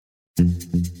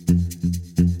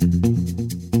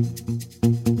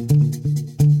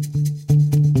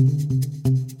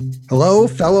Hello,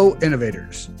 fellow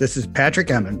innovators. This is Patrick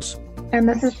Emmons. And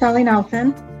this is Shelley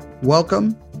Nelson.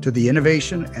 Welcome to the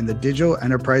Innovation and the Digital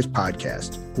Enterprise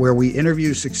Podcast, where we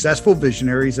interview successful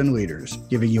visionaries and leaders,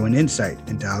 giving you an insight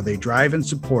into how they drive and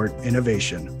support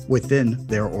innovation within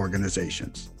their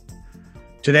organizations.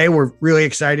 Today, we're really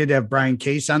excited to have Brian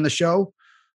Case on the show.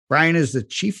 Brian is the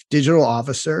Chief Digital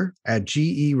Officer at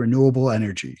GE Renewable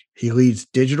Energy. He leads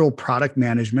digital product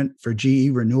management for GE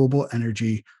Renewable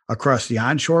Energy across the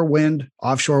onshore wind,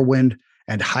 offshore wind,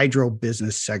 and hydro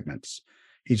business segments.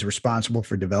 He's responsible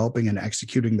for developing and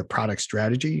executing the product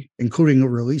strategy, including the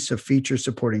release of features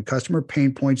supporting customer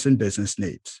pain points and business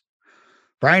needs.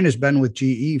 Brian has been with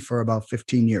GE for about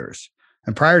 15 years.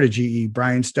 And prior to GE,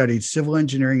 Brian studied civil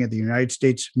engineering at the United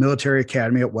States Military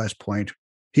Academy at West Point.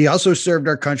 He also served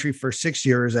our country for 6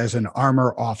 years as an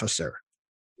armor officer.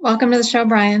 Welcome to the show,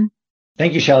 Brian.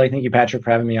 Thank you, Shelley. Thank you, Patrick,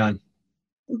 for having me on.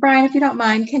 Brian, if you don't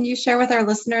mind, can you share with our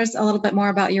listeners a little bit more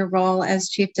about your role as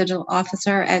Chief Digital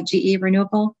Officer at GE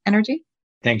Renewable Energy?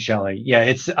 Thanks, Shelley. Yeah,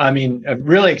 it's a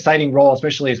really exciting role,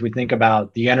 especially as we think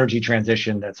about the energy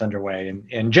transition that's underway.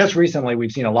 And just recently,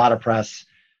 we've seen a lot of press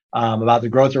about the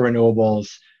growth of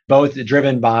renewables, both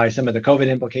driven by some of the COVID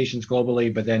implications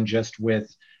globally, but then just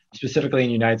with specifically in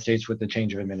the United States with the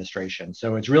change of administration.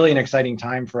 So it's really an exciting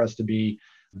time for us to be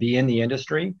in the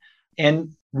industry.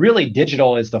 And really,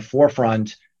 digital is the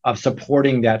forefront of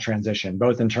supporting that transition,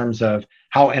 both in terms of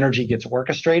how energy gets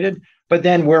orchestrated, but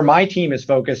then where my team is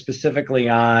focused specifically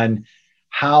on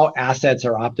how assets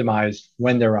are optimized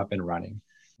when they're up and running.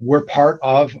 We're part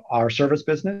of our service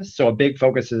business. So a big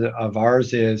focus of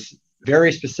ours is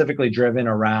very specifically driven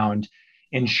around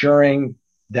ensuring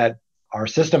that our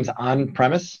systems on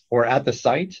premise or at the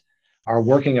site are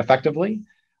working effectively.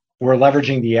 We're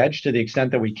leveraging the edge to the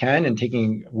extent that we can and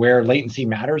taking where latency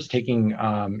matters, taking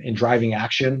and driving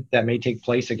action that may take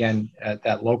place again at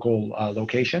that local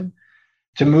location,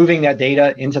 to moving that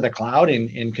data into the cloud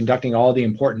and conducting all the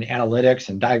important analytics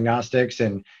and diagnostics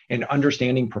and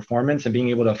understanding performance and being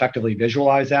able to effectively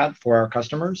visualize that for our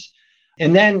customers.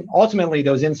 And then ultimately,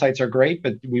 those insights are great,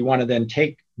 but we want to then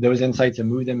take those insights and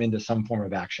move them into some form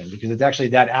of action, because it's actually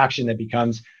that action that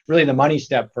becomes really the money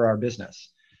step for our business.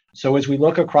 So as we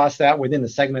look across that within the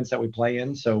segments that we play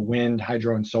in, so wind,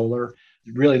 hydro, and solar,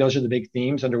 really those are the big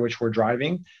themes under which we're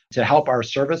driving to help our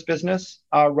service business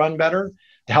run better,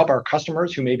 to help our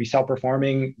customers who may be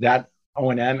self-performing that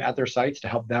O&M at their sites, to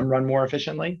help them run more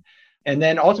efficiently. And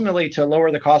then ultimately to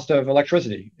lower the cost of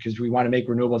electricity, because we want to make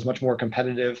renewables much more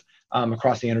competitive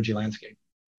across the energy landscape.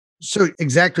 So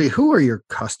exactly, who are your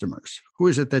customers? Who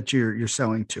is it that you're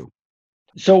selling to?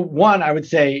 So one, I would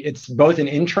say it's both an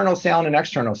internal sale and an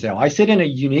external sale. I sit in a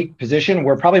unique position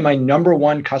where probably my number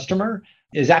one customer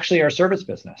is actually our service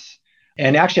business.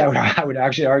 And actually, I would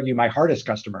actually argue my hardest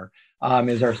customer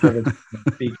is our service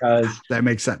business, because that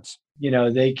makes sense.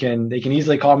 They can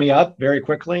easily call me up very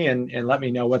quickly and let me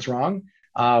know what's wrong,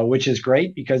 which is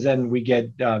great, because then we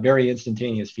get very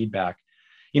instantaneous feedback.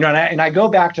 And I go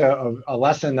back to a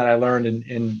lesson that I learned,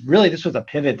 and really this was a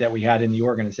pivot that we had in the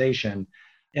organization.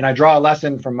 And I draw a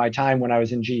lesson from my time when I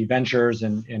was in GE Ventures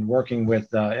and working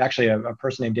with actually a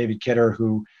person named David Kidder,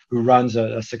 who runs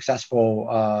a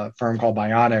successful firm called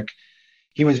Bionic.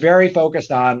 He was very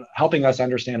focused on helping us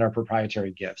understand our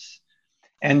proprietary gifts.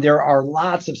 And there are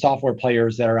lots of software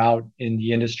players that are out in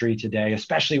the industry today,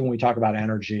 especially when we talk about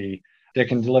energy, that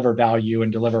can deliver value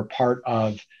and deliver part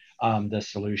of the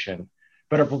solution.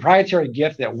 But a proprietary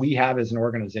gift that we have as an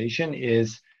organization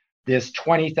is this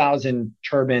 20,000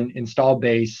 turbine install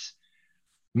base,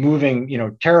 moving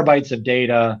terabytes of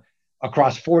data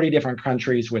across 40 different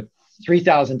countries with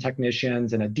 3,000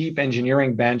 technicians and a deep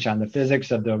engineering bench on the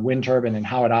physics of the wind turbine and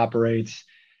how it operates.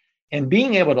 And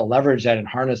being able to leverage that and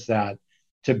harness that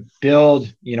to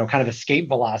build, kind of escape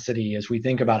velocity as we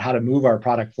think about how to move our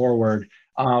product forward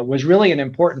was really an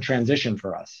important transition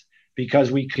for us,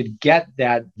 because we could get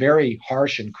that very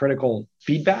harsh and critical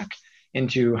feedback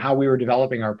into how we were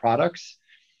developing our products,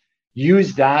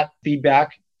 use that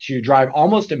feedback to drive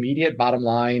almost immediate bottom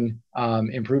line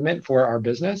improvement for our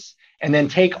business, and then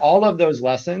take all of those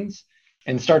lessons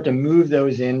and start to move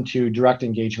those into direct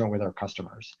engagement with our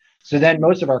customers. So then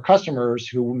most of our customers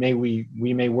who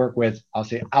we may work with, I'll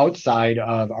say outside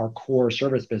of our core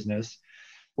service business,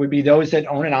 would be those that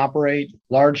own and operate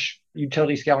large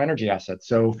utility scale energy assets.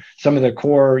 So some of the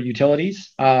core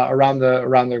utilities around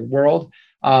the world,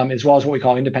 as well as what we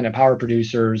call independent power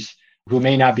producers, who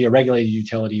may not be a regulated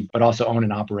utility, but also own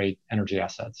and operate energy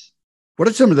assets. What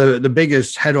are some of the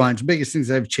biggest headlines, biggest things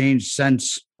that have changed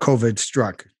since COVID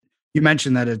struck? You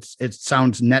mentioned that it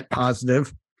sounds net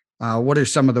positive. What are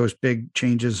some of those big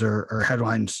changes or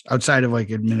headlines outside of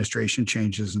like administration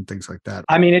changes and things like that?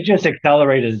 I mean, it just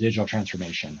accelerated the digital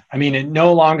transformation. I mean, it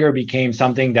no longer became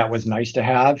something that was nice to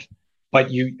have, but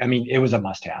it was a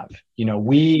must have.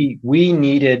 We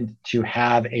needed to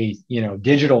have a,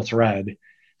 digital thread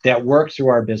that worked through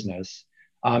our business.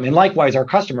 And likewise, our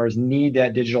customers need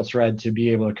that digital thread to be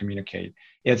able to communicate.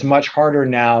 It's much harder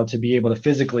now to be able to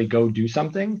physically go do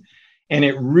something. And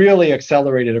it really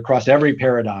accelerated across every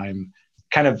paradigm,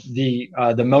 kind of the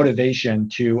motivation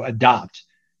to adopt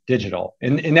digital.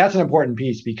 And that's an important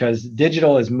piece because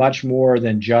digital is much more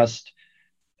than just,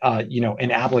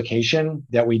 an application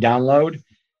that we download.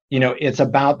 It's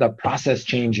about the process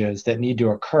changes that need to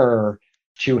occur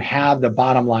to have the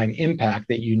bottom line impact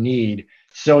that you need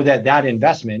so that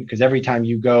investment, because every time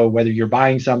you go, whether you're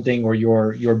buying something or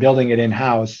you're building it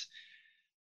in-house,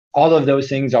 all of those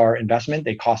things are investment.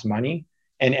 They cost money.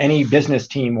 And any business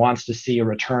team wants to see a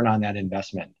return on that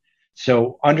investment.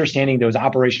 So understanding those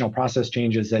operational process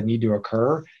changes that need to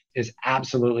occur is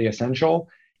absolutely essential.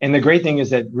 And the great thing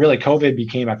is that really COVID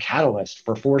became a catalyst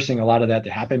for forcing a lot of that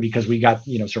to happen because we got,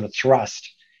 sort of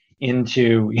thrust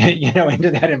into,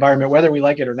 into that environment, whether we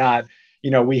like it or not.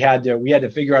 We had to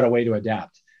figure out a way to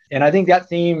adapt. And I think that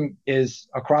theme is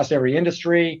across every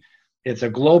industry. It's a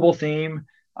global theme.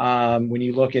 When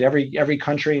you look at every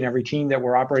country and every team that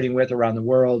we're operating with around the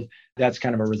world, that's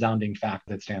kind of a resounding fact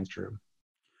that stands true.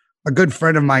 A good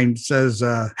friend of mine says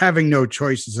having no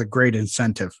choice is a great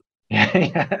incentive.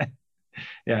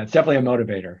 Yeah, it's definitely a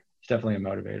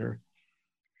motivator.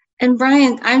 And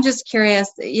Brian, I'm just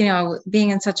curious, being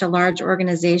in such a large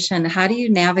organization, how do you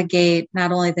navigate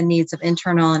not only the needs of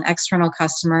internal and external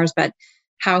customers, but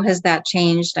how has that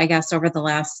changed, I guess, over the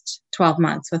last 12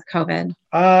 months with COVID?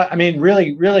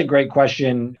 Really, really great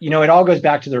question. It all goes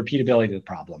back to the repeatability of the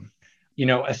problem,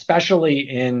 especially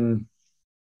in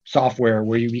software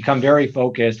where you become very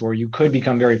focused, or you could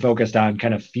become very focused on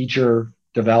kind of feature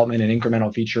development and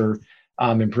incremental feature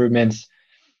improvements.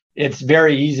 It's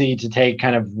very easy to take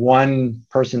kind of one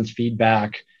person's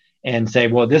feedback and say,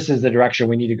 well, this is the direction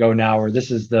we need to go now, or this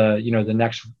is the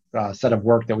next set of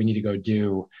work that we need to go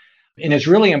do. And it's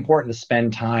really important to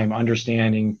spend time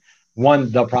understanding,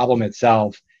 one, the problem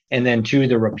itself, and then two,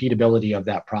 the repeatability of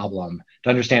that problem to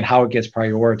understand how it gets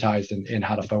prioritized and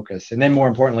how to focus. And then more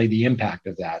importantly, the impact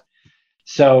of that.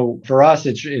 So for us,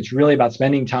 it's really about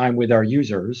spending time with our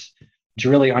users to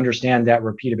really understand that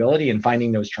repeatability and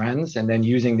finding those trends, and then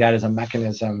using that as a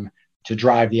mechanism to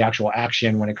drive the actual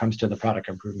action when it comes to the product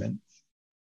improvement.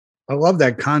 I love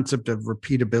that concept of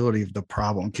repeatability of the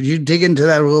problem. Could you dig into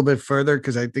that a little bit further?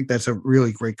 Because I think that's a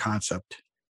really great concept.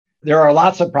 There are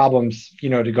lots of problems,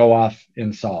 to go off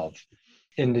and solve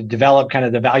and to develop kind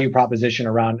of the value proposition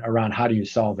around how do you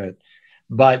solve it.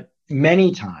 But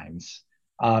many times,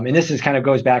 and this is kind of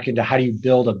goes back into how do you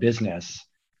build a business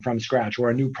from scratch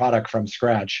or a new product from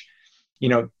scratch,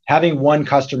 having one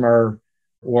customer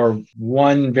or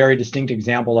one very distinct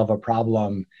example of a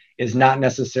problem is not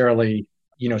necessarily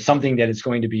something that is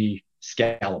going to be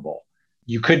scalable.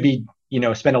 You could be,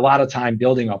 spend a lot of time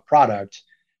building a product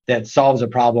that solves a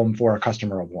problem for a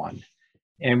customer of one.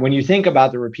 And when you think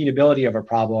about the repeatability of a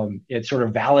problem, it sort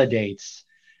of validates,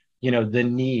 the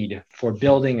need for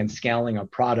building and scaling a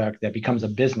product that becomes a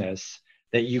business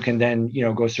that you can then,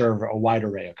 go serve a wide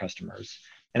array of customers.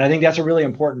 And I think that's a really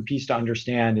important piece to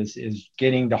understand is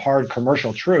getting the hard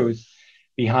commercial truth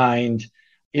behind,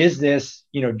 is this,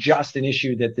 just an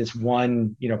issue that this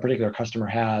one, particular customer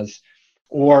has,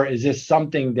 or is this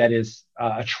something that is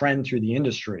a trend through the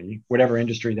industry, whatever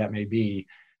industry that may be,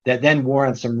 that then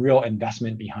warrants some real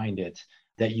investment behind it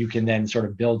that you can then sort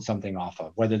of build something off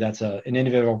of, whether that's an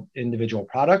individual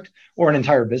product or an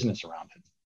entire business around it.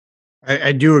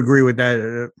 I do agree with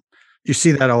that. You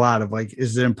see that a lot of like,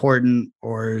 is it important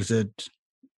or is it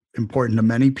important to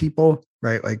many people,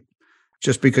 right? Like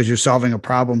just because you're solving a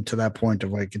problem to that point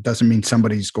of like, it doesn't mean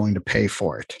somebody's going to pay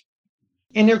for it.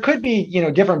 And there could be,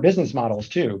 different business models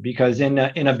too, because in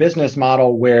a business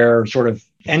model where sort of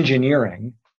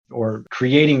engineering or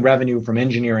creating revenue from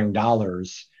engineering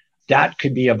dollars, that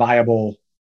could be a viable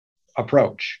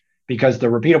approach because the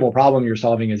repeatable problem you're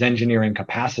solving is engineering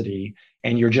capacity,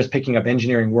 and you're just picking up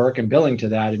engineering work and billing to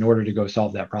that in order to go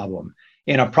solve that problem.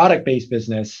 In a product-based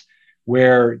business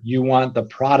where you want the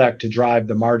product to drive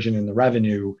the margin and the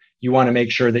revenue, you want to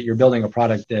make sure that you're building a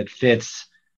product that fits,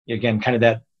 again, kind of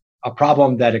that a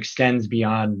problem that extends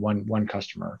beyond one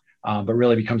customer, but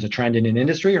really becomes a trend in an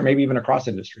industry or maybe even across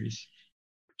industries.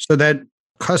 So that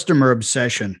customer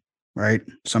obsession, right?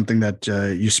 Something that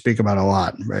you speak about a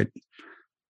lot, right?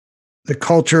 The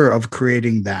culture of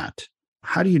creating that,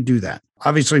 how do you do that?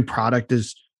 Obviously, product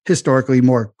is historically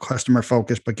more customer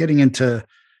focused, but getting into,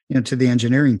 to the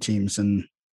engineering teams, and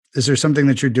is there something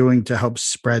that you're doing to help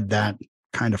spread that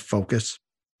kind of focus?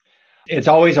 It's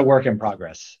always a work in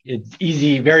progress. It's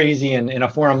easy, very easy in a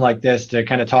forum like this to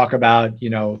kind of talk about,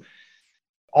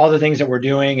 all the things that we're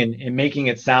doing and making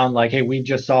it sound like, hey, we've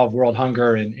just solved world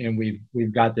hunger and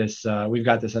we've got this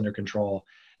under control.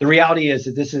 The reality is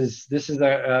that this is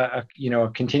a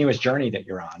continuous journey that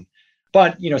you're on.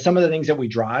 But some of the things that we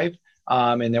drive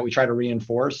and that we try to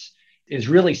reinforce is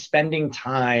really spending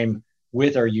time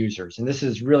with our users. And this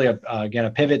is really again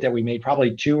a pivot that we made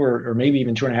probably 2 or maybe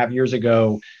even 2.5 years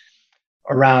ago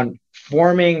around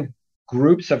forming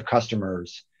groups of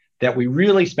customers that we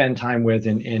really spend time with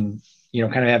and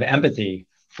kind of have empathy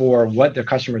for what the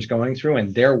customer is going through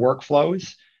and their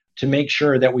workflows to make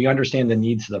sure that we understand the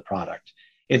needs of the product.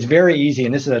 It's very easy,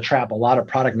 and this is a trap a lot of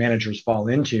product managers fall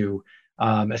into,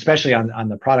 especially on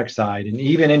the product side and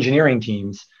even engineering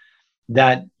teams,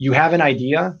 that you have an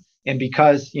idea, and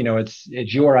because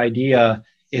it's your idea,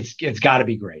 it's got to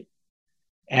be great.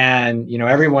 And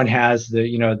everyone has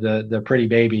the pretty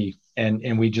baby,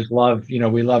 and we just love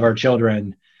we love our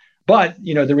children, but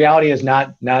the reality is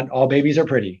not all babies are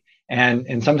pretty,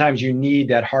 and sometimes you need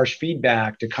that harsh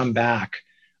feedback to come back,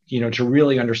 to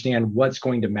really understand what's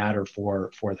going to matter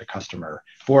for the customer,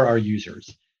 for our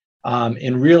users,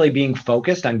 and really being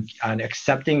focused on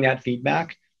accepting that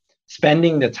feedback,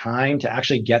 spending the time to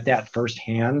actually get that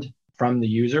firsthand from the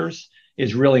users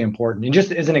is really important. And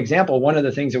just as an example, one of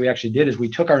the things that we actually did is we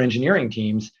took our engineering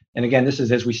teams, and again, this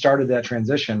is as we started that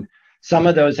transition, some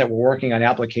of those that were working on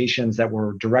applications that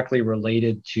were directly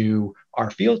related to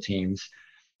our field teams,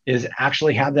 is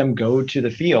actually have them go to the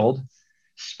field,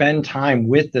 spend time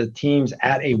with the teams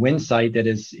at a wind site that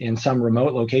is in some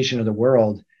remote location of the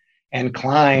world, and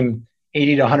climb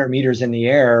 80 to 100 meters in the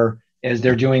air as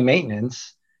they're doing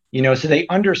maintenance, so they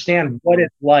understand what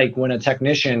it's like when a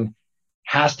technician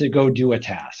has to go do a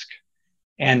task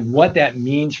and what that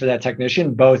means for that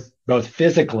technician, both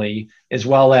physically as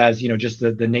well as, just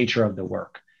the nature of the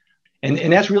work.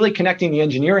 And that's really connecting the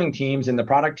engineering teams and the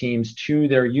product teams to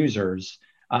their users.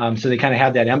 So they kind of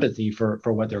have that empathy for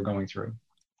what they're going through.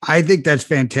 I think that's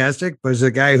fantastic. But as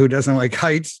a guy who doesn't like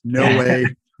heights, no way.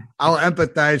 I'll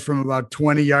empathize from about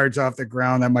 20 yards off the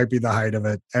ground. That might be the height of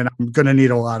it. And I'm going to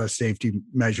need a lot of safety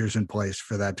measures in place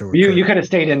for that to occur. You could have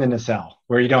stayed in the nacelle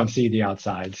where you don't see the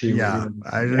outside. So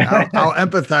I'll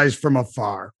empathize from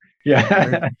afar.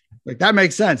 Yeah. Like that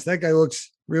makes sense. That guy looks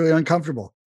really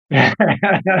uncomfortable.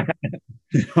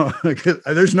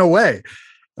 There's no way.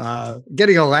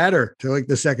 Getting a ladder to like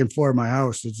the second floor of my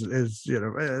house is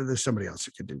there's somebody else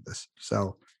who could do this.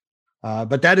 So,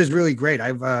 but that is really great.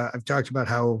 I've talked about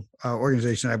how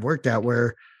organization I've worked at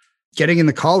where getting in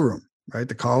the call room, right?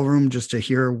 The call room just to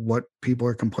hear what people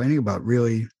are complaining about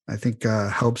really, I think,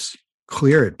 helps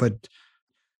clear it. But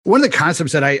one of the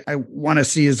concepts that I want to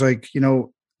see is like,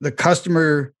 the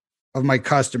customer of my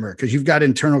customer, because you've got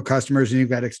internal customers and you've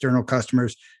got external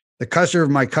customers. The customer of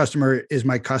my customer is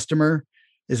my customer.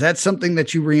 Is that something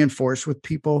that you reinforce with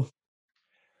people?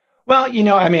 Well,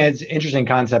 it's an interesting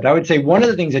concept. I would say one of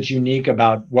the things that's unique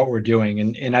about what we're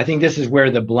doing, and I think this is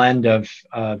where the blend of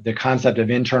the concept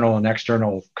of internal and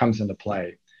external comes into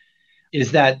play,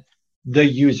 is that the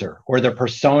user or the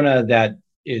persona that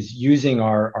is using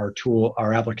our tool,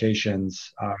 our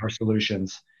applications, our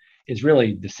solutions is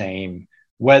really the same,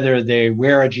 whether they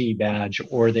wear a GE badge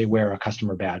or they wear a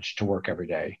customer badge to work every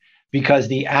day, because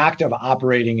the act of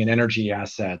operating an energy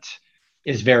asset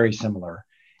is very similar.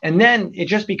 And then it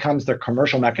just becomes the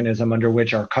commercial mechanism under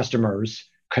which our customers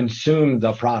consume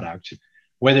the product,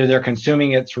 whether they're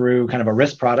consuming it through kind of a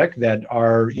risk product that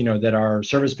our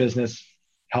service business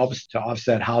helps to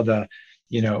offset how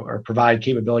or provide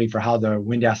capability for how the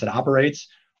wind asset operates,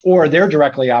 or they're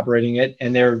directly operating it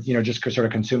and they're, just sort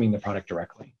of consuming the product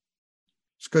directly.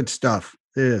 It's good stuff.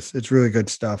 It is. It's really good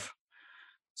stuff.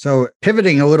 So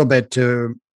pivoting a little bit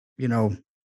to,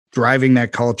 driving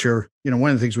that culture,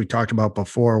 one of the things we talked about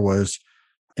before was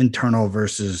internal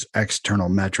versus external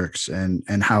metrics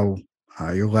and how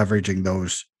you're leveraging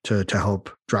those to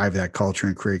help drive that culture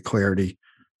and create clarity.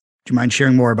 Do you mind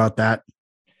sharing more about that?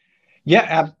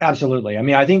 Yeah, absolutely.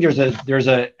 I think there's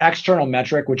a external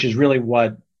metric, which is really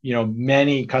what,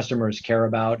 many customers care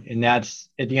about. And that's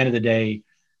at the end of the day,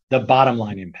 the bottom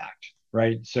line impact,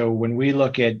 right? So when we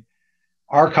look at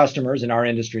our customers in our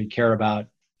industry care about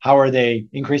how are they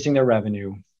increasing their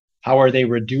revenue, how are they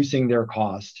reducing their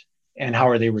cost, and how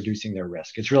are they reducing their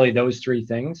risk? It's really those three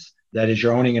things that is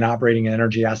you're owning and operating an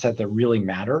energy asset that really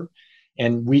matter.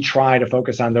 And we try to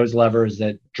focus on those levers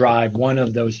that drive one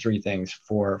of those three things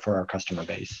for our customer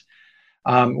base.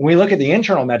 When we look at the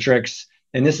internal metrics,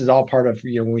 and this is all part of,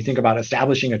 when we think about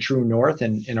establishing a true north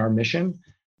in our mission,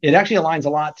 it actually aligns a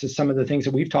lot to some of the things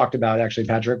that we've talked about, actually,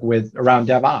 Patrick, with around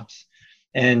DevOps.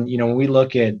 And, when we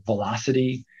look at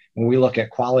velocity, when we look at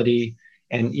quality,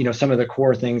 and, some of the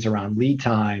core things around lead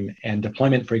time and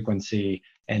deployment frequency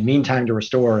and mean time to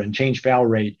restore and change fail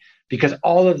rate, because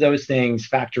all of those things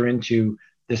factor into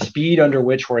the speed under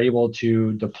which we're able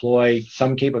to deploy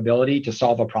some capability to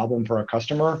solve a problem for a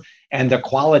customer, and the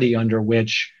quality under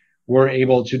which we're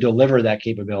able to deliver that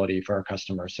capability for our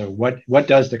customer. So what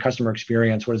does the customer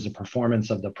experience? What is the performance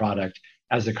of the product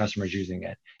as the customer is using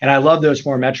it? And I love those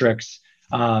 4 metrics,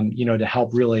 to help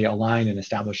really align and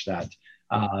establish that,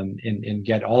 and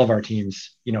get all of our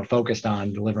teams, focused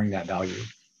on delivering that value.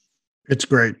 It's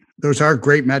great. Those are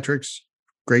great metrics.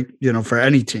 Great, for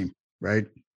any team, right?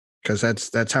 Because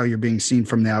that's how you're being seen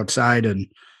from the outside, and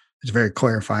it's very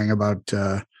clarifying about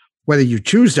whether you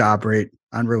choose to operate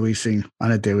on releasing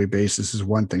on a daily basis is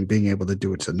one thing, being able to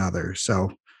do it's another.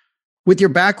 So with your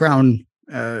background,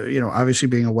 obviously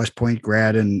being a West Point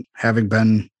grad and having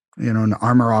been, an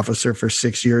armor officer for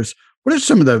 6 years, what are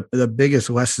some of the biggest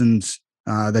lessons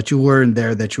that you learned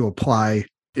there that you apply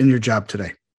in your job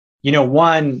today?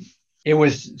 One, it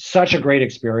was such a great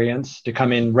experience to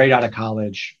come in right out of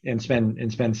college and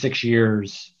spend 6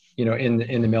 years,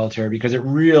 in the military, because it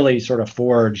really sort of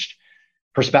forged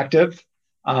perspective,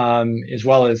 as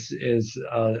well as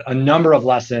a number of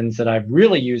lessons that I've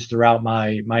really used throughout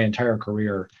my entire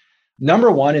career.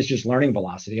 Number one is just learning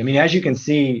velocity. I mean, as you can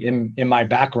see in my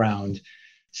background,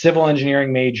 civil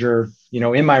engineering major,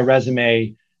 in my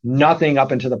resume, nothing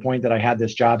up until the point that I had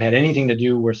this job had anything to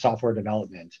do with software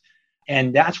development.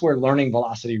 And that's where learning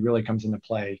velocity really comes into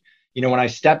play. When I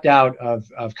stepped out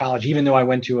of college, even though I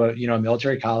went to a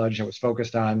military college that was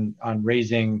focused on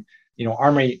raising,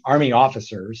 Army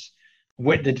officers,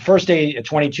 with the first day at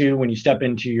 22, when you step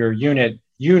into your unit,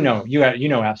 you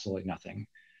know absolutely nothing.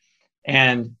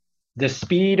 And the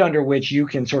speed under which you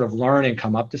can sort of learn and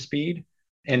come up to speed,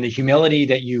 and the humility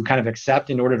that you kind of accept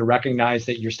in order to recognize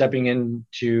that you're stepping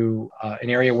into an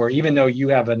area where, even though you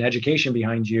have an education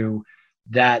behind you,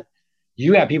 that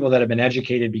you have people that have been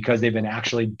educated because they've been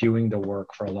actually doing the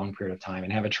work for a long period of time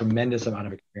and have a tremendous amount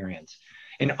of experience.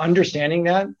 And understanding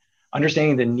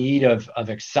the need of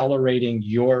accelerating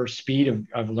your speed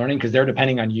of learning, because they're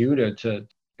depending on you to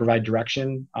provide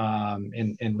direction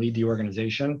and lead the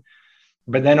organization.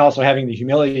 But then also having the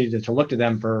humility to look to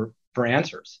them for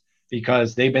answers,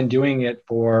 because they've been doing it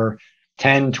for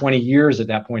 10, 20 years at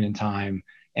that point in time,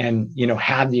 and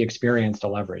have the experience to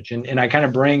leverage. And I kind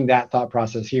of bring that thought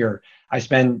process here. I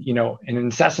spend an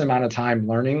incessant amount of time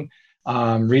learning,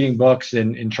 reading books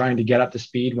and trying to get up to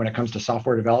speed when it comes to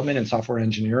software development and software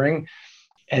engineering.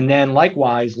 And then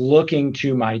likewise, looking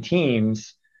to my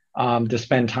teams to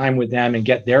spend time with them and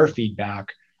get their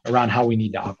feedback around how we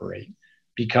need to operate.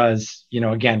 Because,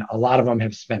 again, a lot of them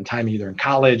have spent time either in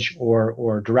college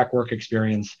or direct work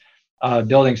experience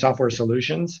building software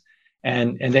solutions.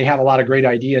 And they have a lot of great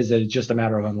ideas that it's just a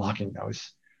matter of unlocking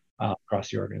those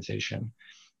across the organization.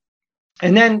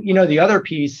 And then, the other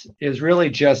piece is really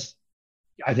just,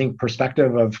 I think,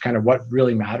 perspective of kind of what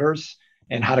really matters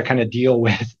and how to kind of deal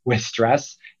with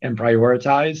stress and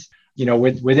prioritize.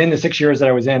 Within the 6 years that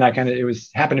I was in, it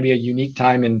happened to be a unique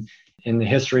time in the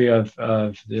history of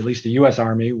at least the U.S.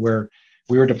 Army, where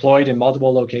we were deployed in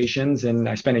multiple locations, and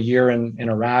I spent a year in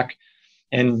Iraq,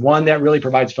 and one that really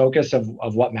provides focus of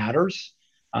what matters,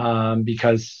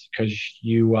 because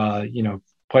you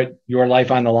put your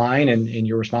life on the line and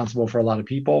you're responsible for a lot of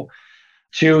people.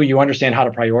 2, you understand how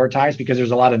to prioritize, because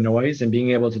there's a lot of noise, and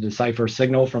being able to decipher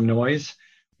signal from noise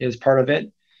is part of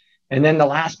it. And then the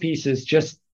last piece is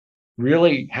just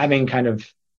really having kind of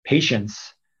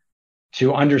patience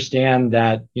to understand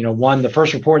that, one, the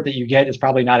first report that you get is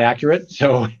probably not accurate.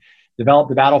 So develop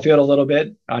the battlefield a little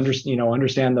bit,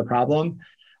 understand the problem.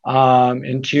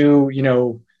 And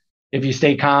 2, if you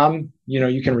stay calm,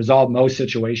 you can resolve most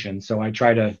situations. So I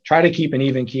try to keep an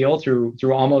even keel through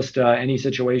almost any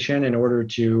situation, in order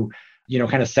to,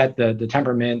 kind of set the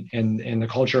temperament and the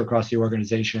culture across the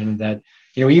organization that,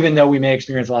 even though we may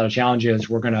experience a lot of challenges,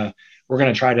 we're gonna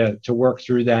try to work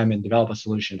through them and develop a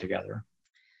solution together.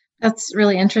 That's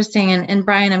really interesting. And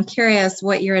Brian, I'm curious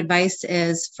what your advice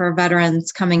is for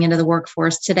veterans coming into the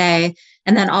workforce today,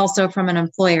 and then also from an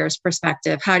employer's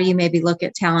perspective. How do you maybe look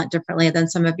at talent differently than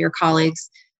some of your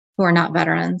colleagues who are not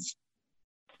veterans?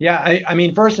 Yeah, I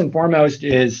mean, first and foremost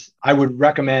is I would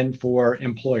recommend for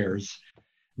employers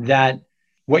that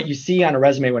what you see on a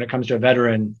resume when it comes to a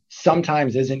veteran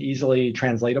sometimes isn't easily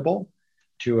translatable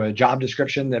to a job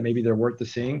description that maybe they're worth the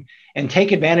seeing, and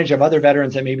take advantage of other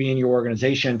veterans that may be in your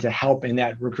organization to help in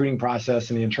that recruiting process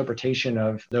and the interpretation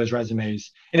of those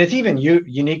resumes. And it's even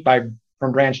unique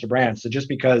from branch to branch. So just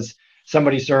because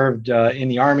somebody served in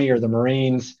the Army or the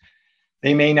Marines,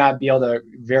 they may not be able to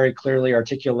very clearly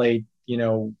articulate,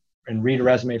 and read a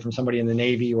resume from somebody in the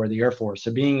Navy or the Air Force.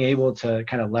 So being able to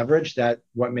kind of leverage that,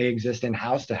 what may exist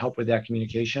in-house to help with that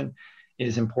communication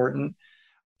is important.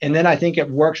 And then I think it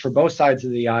works for both sides of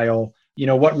the aisle.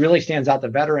 What really stands out to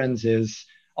veterans is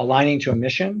aligning to a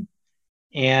mission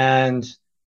and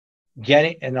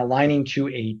aligning to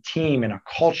a team and a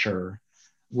culture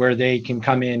where they can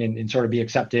come in and sort of be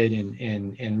accepted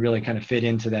and really kind of fit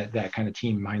into that kind of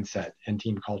team mindset and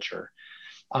team culture.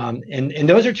 And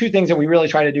those are two things that we really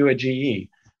try to do at GE.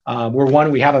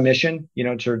 We have a mission,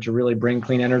 to really bring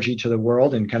clean energy to the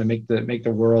world and kind of make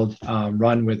the world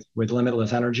run with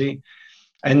limitless energy.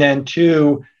 And then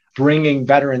two, bringing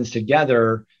veterans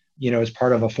together, as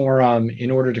part of a forum in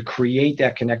order to create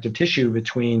that connective tissue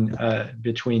between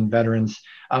veterans,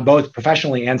 both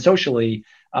professionally and socially,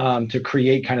 to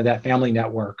create kind of that family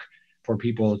network for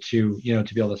people to be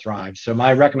able to thrive. So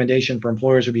my recommendation for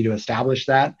employers would be to establish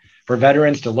that, for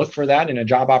veterans to look for that in a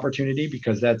job opportunity,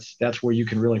 because that's where you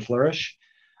can really flourish.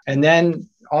 And then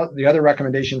the other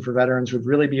recommendation for veterans would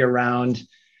really be around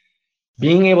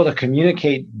being able to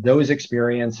communicate those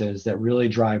experiences that really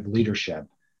drive leadership,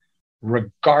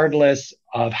 regardless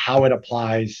of how it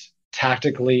applies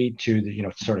tactically to the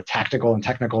sort of tactical and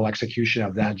technical execution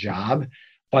of that job,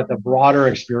 but the broader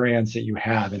experience that you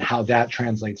have and how that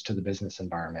translates to the business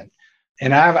environment.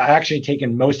 And I've actually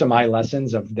taken most of my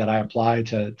lessons that I apply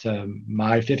to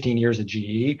my 15 years at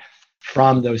GE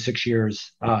from those 6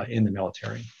 years in the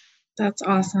military. That's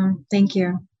awesome. Thank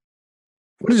you.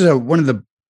 What is one of the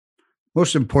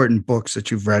most important books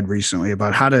that you've read recently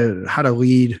about how to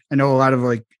lead? I know a lot of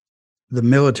the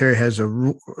military has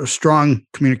a strong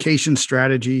communication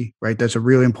strategy, right? That's a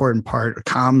really important part.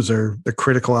 Comms are the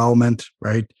critical element,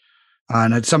 right?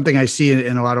 And it's something I see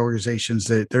in a lot of organizations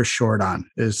that they're short on,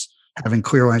 is having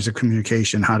clear lines of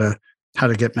communication, how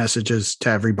to get messages to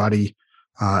everybody,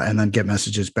 and then get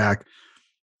messages back.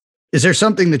 Is there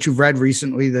something that you've read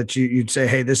recently that you'd say,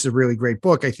 hey, this is a really great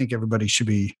book, I think everybody should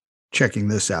be checking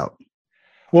this out?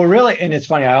 Well, really, and it's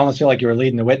funny, I almost feel like you were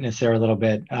leading the witness there a little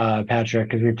bit, Patrick,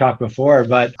 because we've talked before,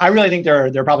 but I really think there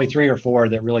are probably 3 or 4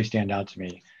 that really stand out to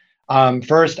me.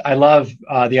 First, I love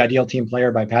The Ideal Team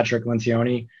Player by Patrick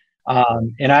Lencioni.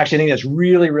 And I actually think that's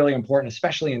really, really important,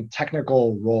 especially in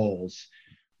technical roles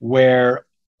where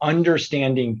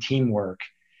understanding teamwork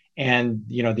and,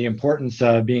 the importance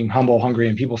of being humble, hungry,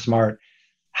 and people smart,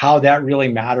 how that really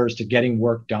matters to getting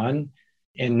work done.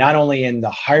 And not only in the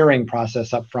hiring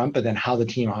process up front, but then how the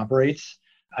team operates.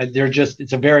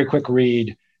 It's a very quick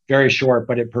read, very short,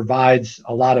 but it provides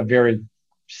a lot of very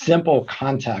simple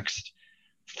context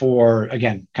for,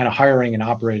 again, kind of hiring and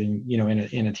operating,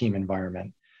 in a team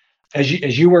environment. As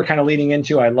you were kind of leading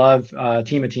into, I love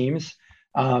Team of Teams,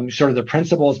 sort of the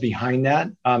principles behind that,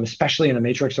 especially in a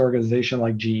matrix organization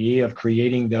like GE, of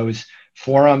creating those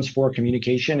forums for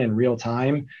communication in real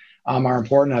time. Are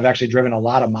important. I've actually driven a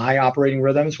lot of my operating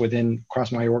rhythms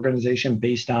across my organization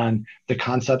based on the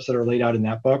concepts that are laid out in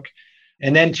that book.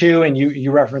 And then two, and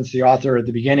you referenced the author at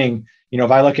the beginning,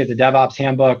 if I look at the DevOps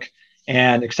Handbook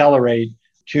and Accelerate,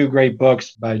 2 great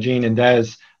books by Gene and Des,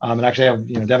 and actually I have,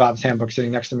 DevOps Handbook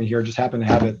sitting next to me here, just happen to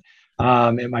have it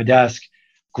at my desk.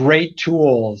 Great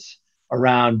tools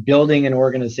around building an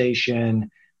organization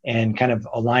and kind of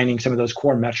aligning some of those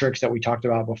core metrics that we talked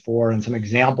about before, and some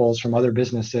examples from other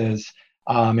businesses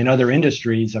in other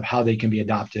industries of how they can be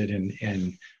adopted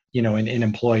and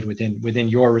employed within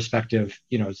your respective,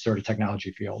 sort of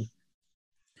technology field.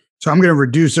 So I'm going to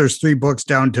reduce those 3 books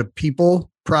down to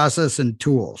people, process, and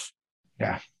tools.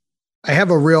 Yeah. I have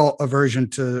a real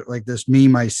aversion to this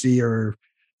meme I see, or,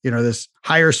 this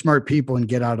hire smart people and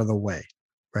get out of the way,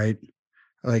 right?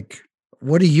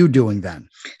 What are you doing then?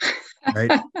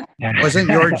 Right? Wasn't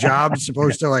your job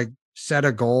supposed to set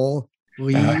a goal,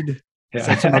 lead,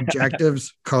 set some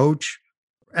objectives, coach?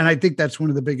 And I think that's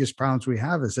one of the biggest problems we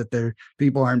have, is that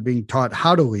people aren't being taught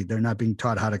how to lead. They're not being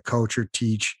taught how to coach or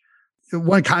teach.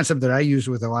 One concept that I use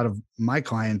with a lot of my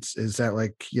clients is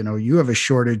that you have a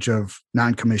shortage of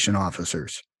non-commissioned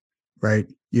officers, right?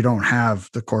 You don't have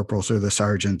the corporals or the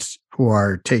sergeants who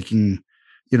are taking,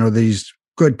 these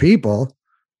good people,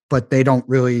 but they don't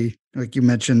really, like you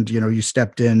mentioned, you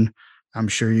stepped in. I'm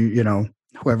sure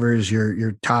whoever is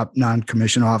your top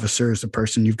non-commissioned officer is the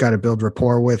person you've got to build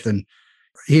rapport with, and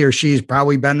he or she's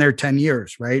probably been there 10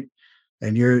 years, right?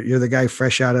 and you're the guy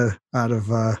fresh out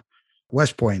of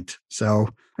West Point. So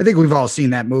I think we've all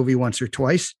seen that movie once or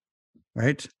twice,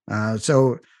 right?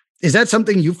 So is that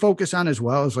something you focus on as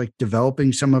well, as like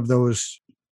developing some of those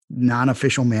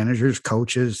non-official managers,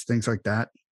 coaches, things like that?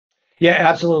 Yeah,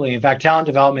 absolutely. In fact, talent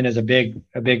development is a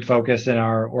big focus in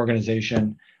our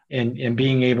organization, and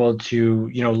being able to,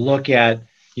 look at,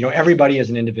 everybody as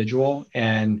an individual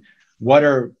and what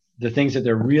are the things that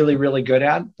they're really, really good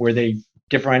at, where they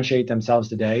differentiate themselves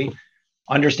today,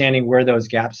 understanding where those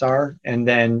gaps are, and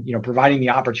then, providing the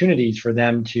opportunities for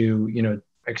them to,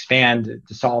 expand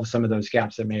to solve some of those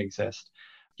gaps that may exist.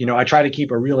 I try to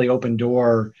keep a really open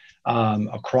door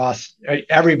across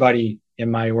everybody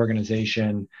in my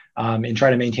organization, and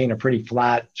try to maintain a pretty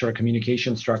flat sort of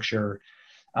communication structure,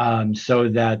 so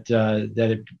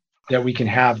that we can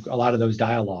have a lot of those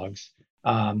dialogues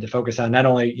to focus on not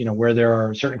only where there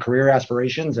are certain career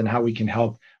aspirations and how we can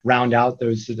help round out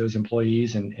those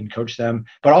employees and coach them,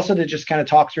 but also to just kind of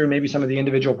talk through maybe some of the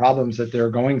individual problems that they're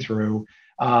going through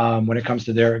when it comes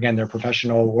to their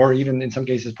professional, or even in some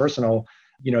cases personal,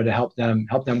 to help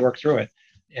them work through it.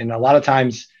 And a lot of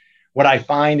times what I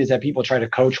find is that people try to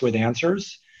coach with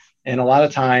answers. And a lot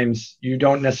of times you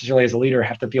don't necessarily as a leader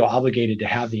have to feel obligated to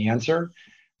have the answer,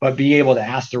 but be able to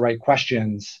ask the right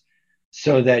questions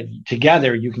so that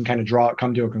together you can kind of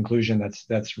come to a conclusion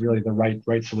that's really the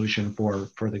right solution for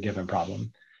the given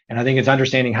problem. And I think it's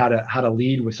understanding how to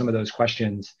lead with some of those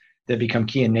questions that become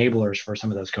key enablers for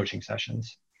some of those coaching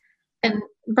sessions. And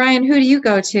Brian, who do you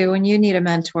go to when you need a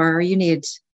mentor or you need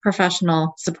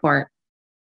professional support?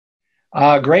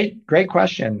 Great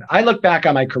question. I look back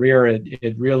on my career,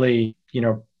 it really,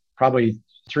 probably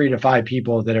 3 to 5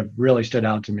 people that have really stood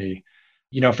out to me.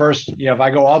 First, if I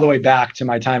go all the way back to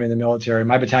my time in the military,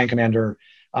 my battalion commander,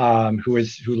 who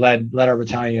led our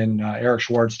battalion, Eric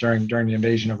Schwartz, during the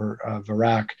invasion of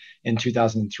Iraq in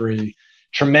 2003,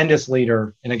 tremendous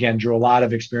leader, and again drew a lot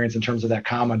of experience in terms of that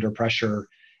calm under pressure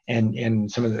and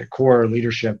some of the core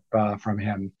leadership from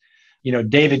him.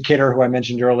 David Kidder, who I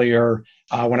mentioned earlier,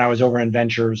 when I was over in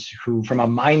Ventures, who from a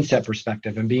mindset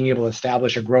perspective and being able to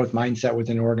establish a growth mindset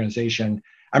within an organization.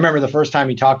 I remember the first time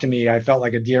he talked to me, I felt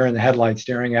like a deer in the headlights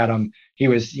staring at him. He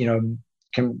was,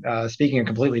 speaking a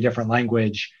completely different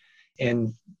language.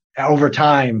 And over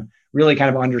time, really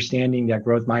kind of understanding that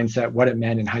growth mindset, what it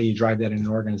meant and how you drive that in an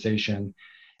organization.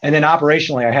 And then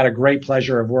operationally, I had a great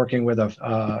pleasure of working with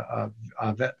a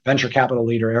venture capital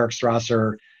leader, Eric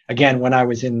Strasser, again, when I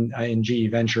was in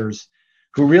GE Ventures,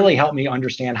 who really helped me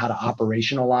understand how to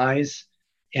operationalize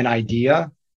an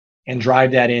idea and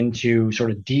drive that into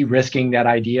sort of de-risking that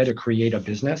idea to create a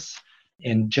business,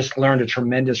 and just learned a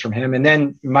tremendous from him. And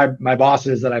then my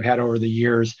bosses that I've had over the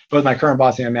years, both my current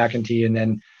boss, Ann McEntee, and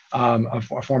then a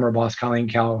former boss, Colleen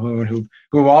Calhoun, who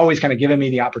have always kind of given me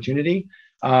the opportunity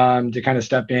to kind of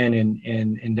step in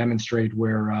and demonstrate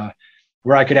where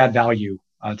I could add value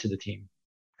to the team.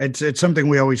 It's something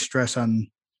we always stress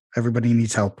on. Everybody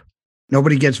needs help.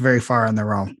 Nobody gets very far on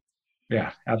their own.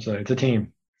 Yeah, absolutely. It's a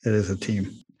team. It is a team.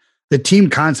 The team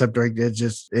concept, right?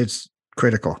 It's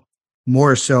critical.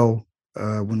 More so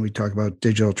when we talk about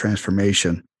digital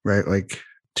transformation, right? Like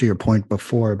to your point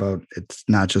before about it's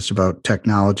not just about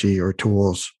technology or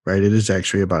tools, right? It is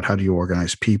actually about how do you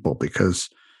organize people, because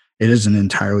it is an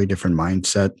entirely different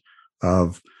mindset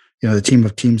of, the team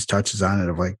of teams touches on it,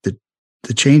 of like the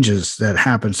changes that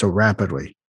happen so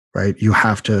rapidly, right? You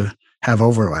have to have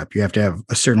overlap. You have to have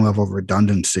a certain level of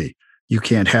redundancy. You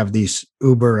can't have these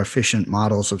uber efficient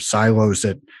models of silos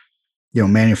that,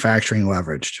 manufacturing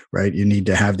leveraged, right? You need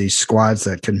to have these squads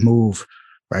that can move,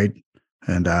 right?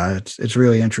 And it's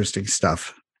really interesting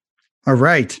stuff. All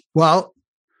right. Well,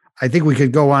 I think we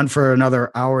could go on for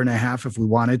another hour and a half if we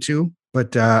wanted to,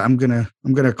 but I'm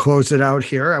gonna close it out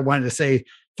here. I wanted to say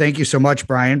thank you so much,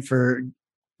 Brian, for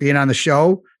being on the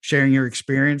show, sharing your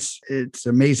experience. It's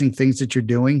amazing things that you're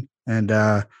doing, and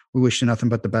we wish you nothing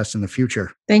but the best in the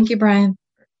future. Thank you, Brian.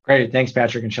 Great. Thanks,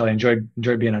 Patrick and Shelley. Enjoyed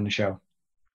being on the show.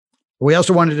 We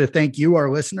also wanted to thank you, our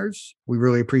listeners. We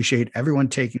really appreciate everyone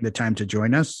taking the time to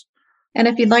join us. And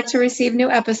if you'd like to receive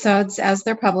new episodes as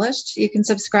they're published, you can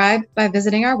subscribe by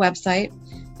visiting our website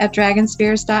at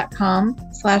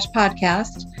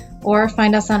dragonspears.com/podcast, or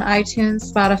find us on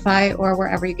iTunes, Spotify, or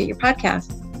wherever you get your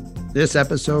podcasts. This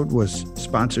episode was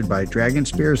sponsored by Dragon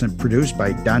Spears and produced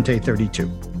by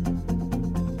Dante32.